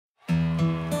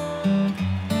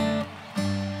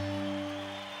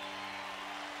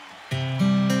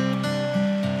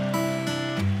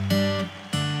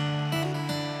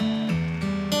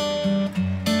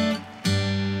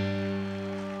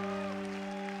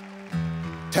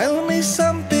Tell me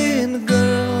something,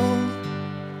 girl.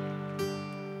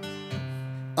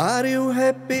 Are you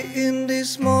happy in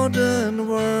this modern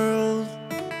world?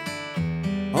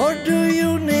 Or do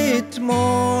you need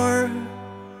more?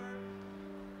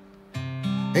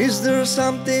 Is there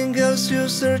something else you're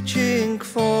searching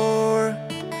for?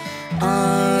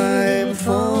 I'm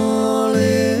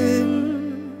falling.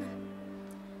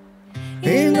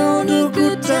 In all the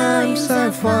good times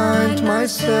I find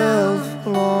myself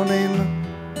longing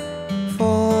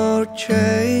for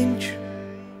change.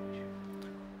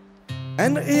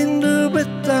 And in the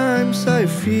bad times I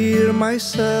fear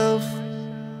myself.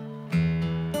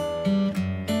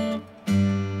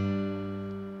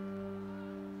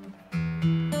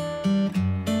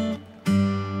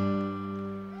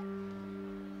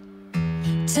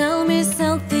 Tell me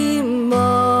something,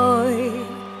 boy.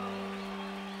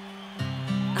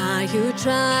 Are you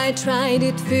tried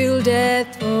it, feel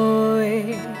that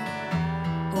void?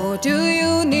 Or do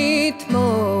you need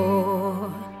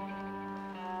more?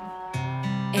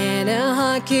 And a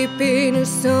heart keeping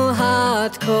so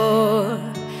hardcore.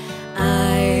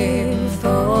 I'm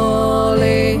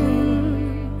falling.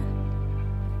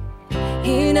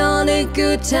 In all the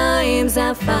good times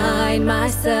I find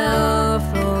myself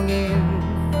longing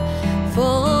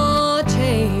for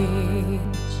change.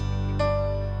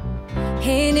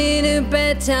 And in the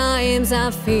bad times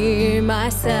I fear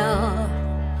myself.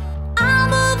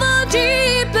 I'm over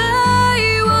deeper,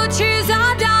 watches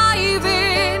are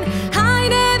diving. I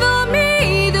never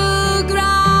meet the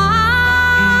ground.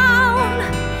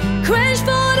 Crash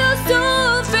for the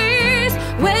surface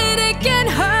where they can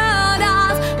hurt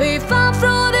us. We fall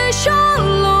from the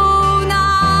shallow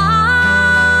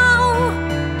now.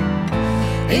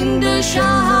 In the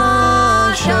shallow,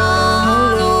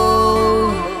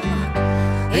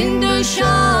 in the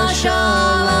shallow,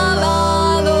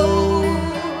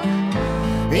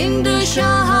 in the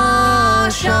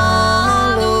shallow,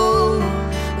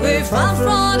 we fall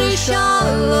from the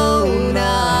shallow